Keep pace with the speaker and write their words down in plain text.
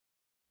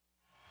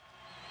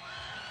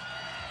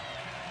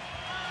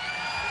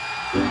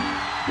If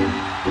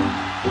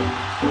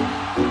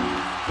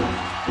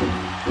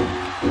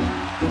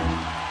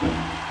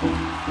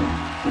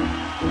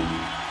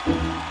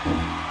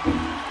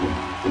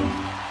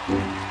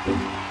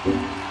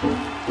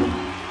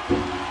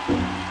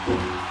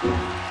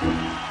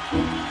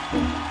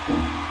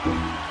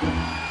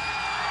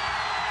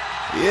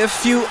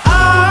you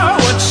are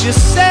what you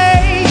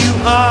say you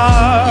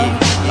are,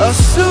 a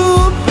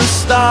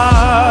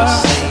superstar,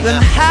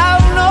 then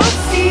have no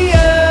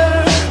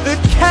fear. The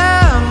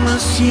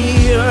camera's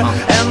here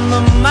and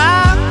the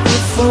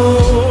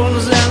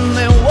microphones, and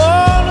they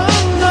wanna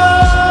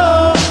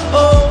know,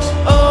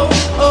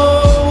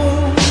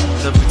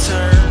 the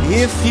return.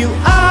 If you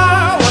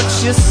are what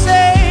you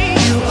say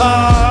you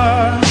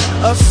are,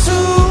 a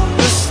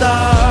superstar,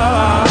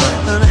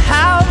 then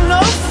have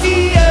no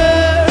fear.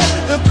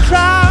 The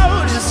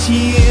crowd is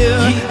here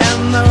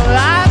and the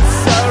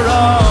lights are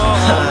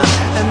on,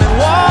 and they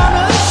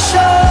wanna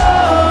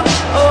show,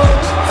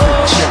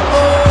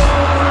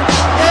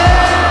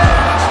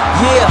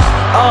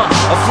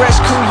 a fresh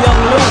cool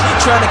young Lou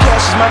trying to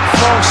cash his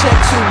microphone check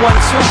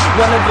 212.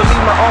 Wanna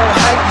believe my own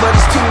hype, but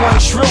it's too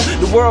untrue.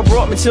 The world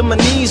brought me to my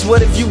knees.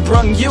 What have you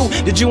brung you?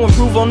 Did you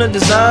improve on the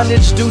design?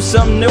 Did you do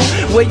something new?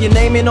 Where your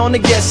name in on the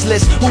guest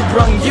list? Who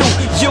brung you?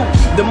 You,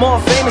 the more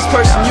famous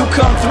person, you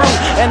come through,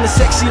 and the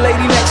sexy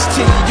lady next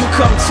to you, you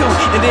come too.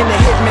 And then the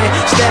hitman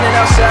standing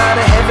outside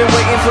of heaven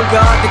waiting for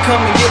God to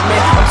come and get me.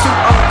 I'm too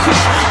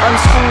uncouth,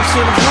 unschooled to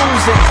the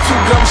rules, and too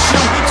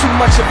gumshoe, too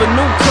much of a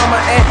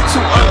newcomer and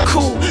too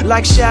uncool.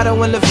 Like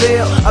Shadow in the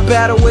veil, I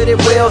battle with it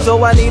well,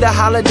 though I need a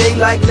holiday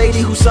like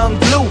Lady who sung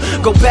blue.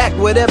 Go back,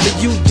 whatever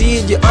you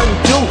did, you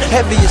undo.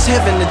 Heavy as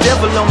heaven, the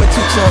devil on me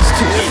 2 tons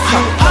too. If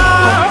you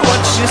are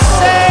what you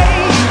say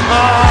you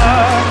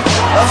are,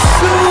 a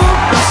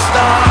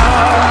superstar,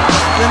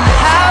 then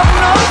have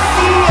no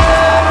fear.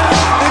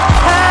 The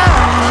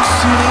camera's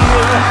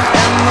here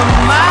and the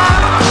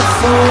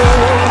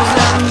microphones,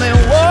 and they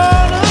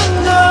wanna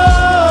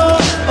know,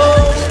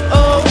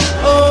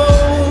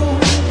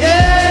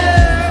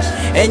 yeah.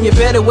 And you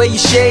better wear your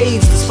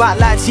shades. The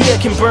spotlights here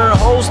can burn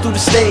holes through the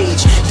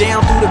stage.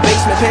 Down through the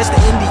basement past the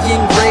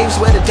Indian graves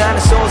where the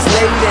dinosaurs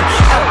laid, and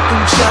out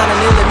through China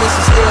near the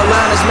Mrs.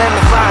 Airliners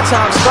magnified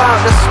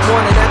 ×5. That's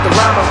pointed at the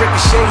rhyme of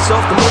ricochets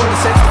off the moon and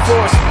sets the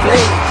forest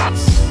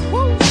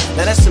ablaze.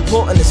 Now that's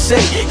important to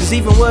say, cause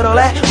even with all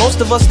that,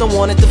 most of us don't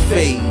want it to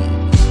fade.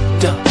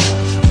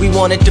 We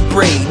want it to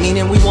braid,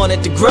 meaning we want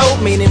it to grow,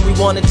 meaning we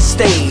want it to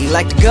stay.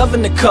 Like the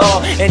governor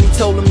called and he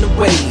told him to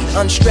wait.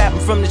 Unstrap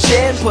him from the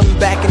chair and put him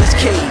back in his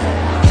cage.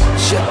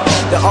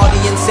 The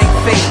audience ain't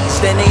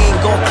phased, and they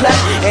ain't gon' clap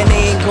and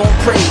they ain't gon'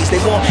 praise. They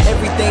want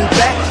everything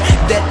back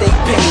that they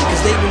paid,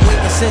 cause they've been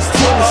waiting since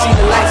 10 to see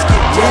the lights get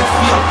dim. If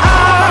you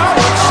are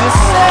what you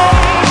say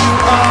you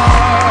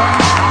are,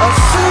 a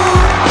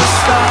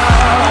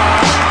superstar,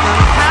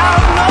 then have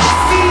no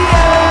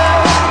fear.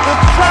 The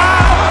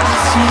crowd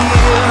is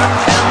here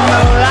and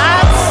the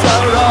lights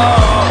are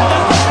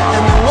on,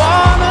 and they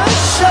wanna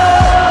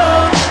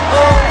show,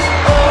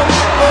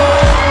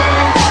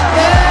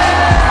 yeah.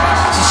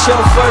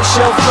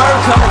 Chauffeur,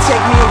 come and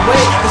take me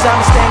away, cause I've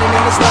been standing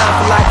in this line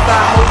for like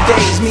 5 whole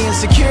days. Me and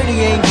security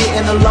ain't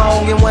getting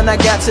along, and when I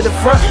got to the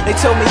front, they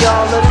told me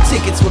all of the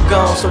tickets were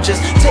gone. So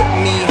just take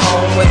me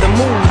home where the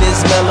mood is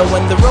mellow,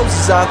 when the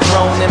roses are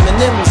thrown,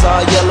 M&M's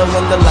are yellow,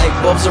 when the light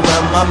bulbs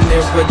around my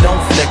mirror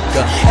don't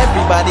flicker.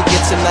 Everybody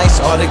gets a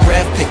nice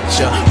autograph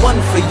picture, one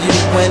for you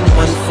and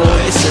one for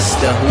your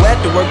sister, who had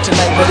to work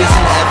tonight but is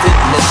an avid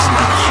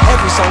listener.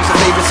 Every song's a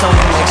favorite song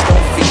and likes no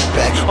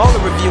feedback. All the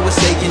reviewers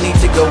say you need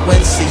to go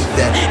and see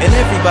that, and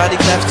everybody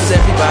claps cause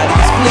everybody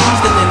is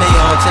pleased, and then they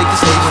all take the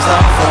stage and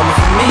start performing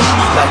for me.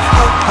 Like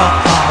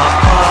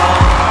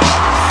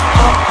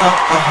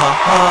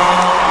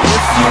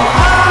If you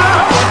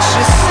are what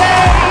you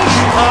say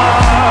you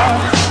are,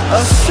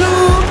 a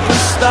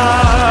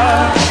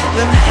superstar,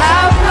 then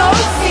have no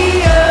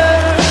fear.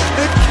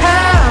 The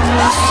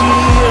camera's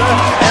here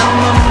and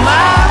the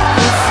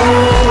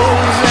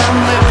microphones, and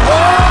they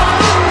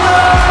wanna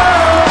know,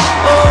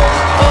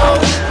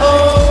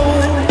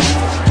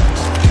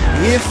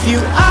 if you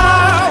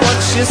are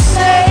what you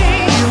say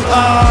you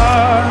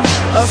are,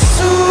 a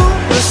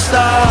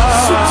superstar,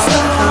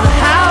 then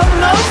have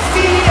no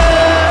fear.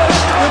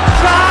 The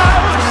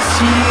crowd is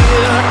here.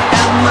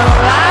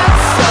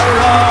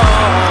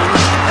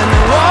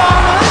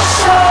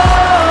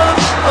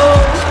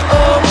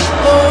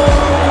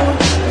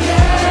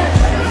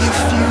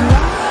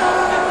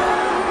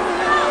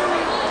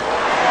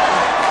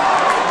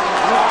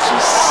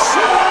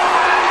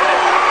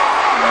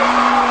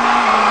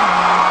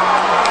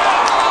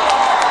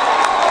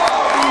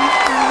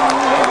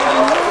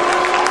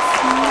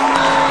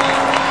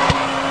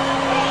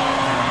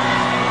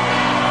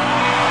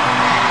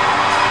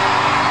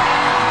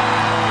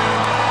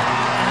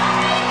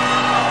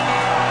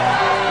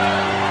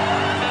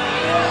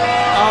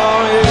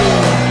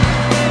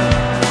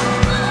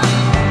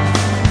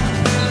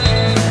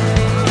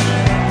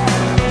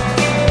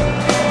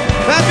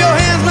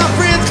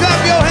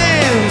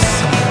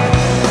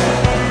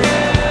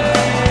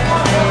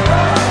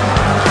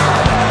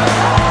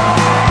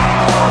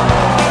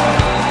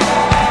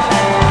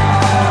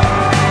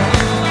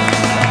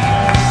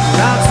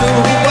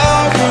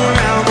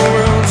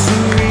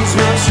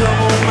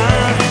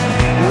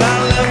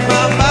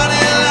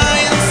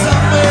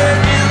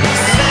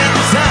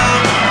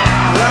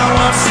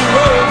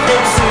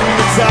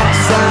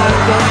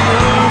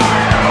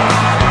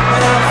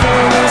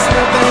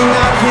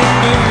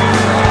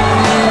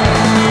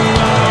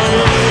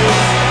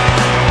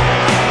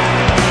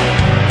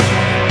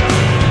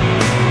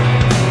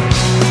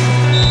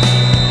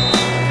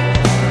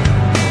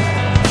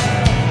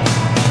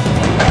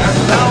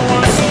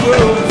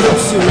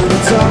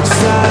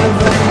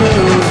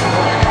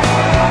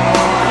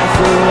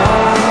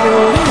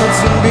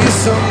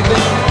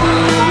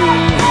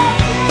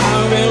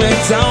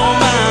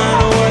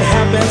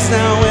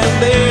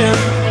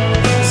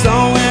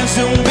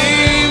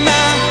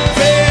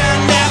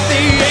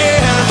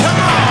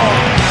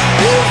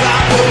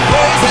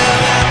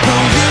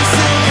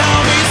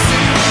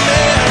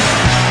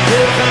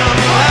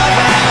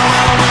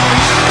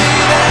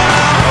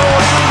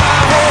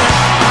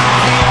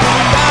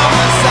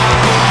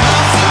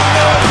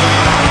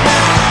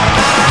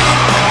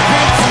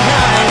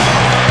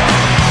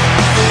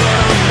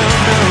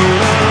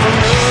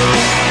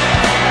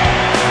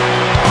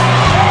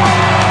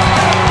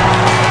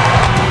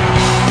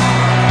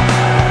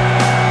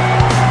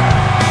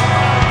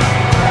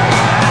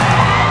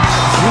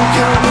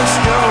 coming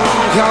strong,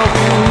 call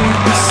me weak,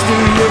 but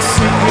still your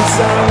secrets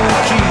I won't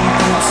keep.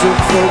 You took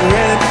for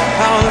granted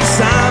all the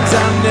times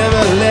I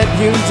never let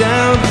you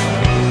down.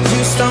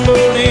 You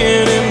stumbled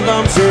in and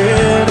bumped your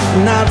head. If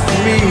not for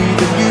me,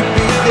 then you'd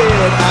be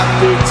dead. I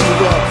picked you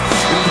up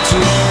and put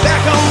you back